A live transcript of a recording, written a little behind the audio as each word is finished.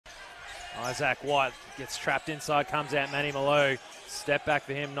Isaac White gets trapped inside, comes out Manny Malou. Step back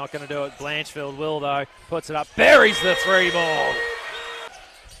for him, not going to do it. Blanchfield will though, puts it up, buries the three ball.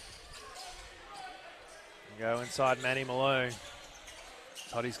 Go inside Manny Malou.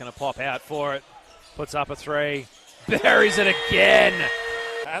 Toddy's going to pop out for it, puts up a three, buries it again.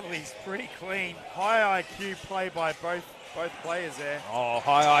 Adley's pretty clean. High IQ play by both players there. Oh,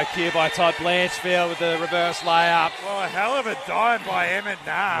 high IQ by Todd Blanchfield with the reverse layup. Oh, a hell of a dime by Emmett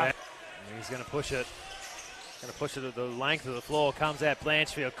Nah. Yeah. He's going to push it. Going to push it to the length of the floor. Comes out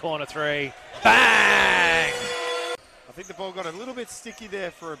Blanchfield, corner three. Bang! I think the ball got a little bit sticky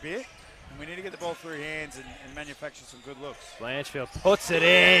there for a bit. And we need to get the ball through hands and manufacture some good looks. Blanchfield puts it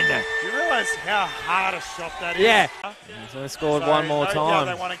in. Do you realise how hard a shot that is? Yeah. So they scored one more time.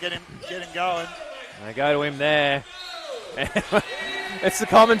 They want to get him going. And they go to him there. It's the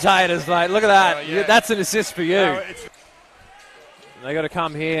commentators, mate. Look at that. Oh, yeah. That's an assist for you. No, They got to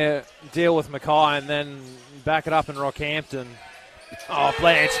come here, deal with Mackay, and then back it up in Rockhampton. Oh,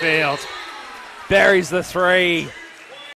 Blanchfield buries the three.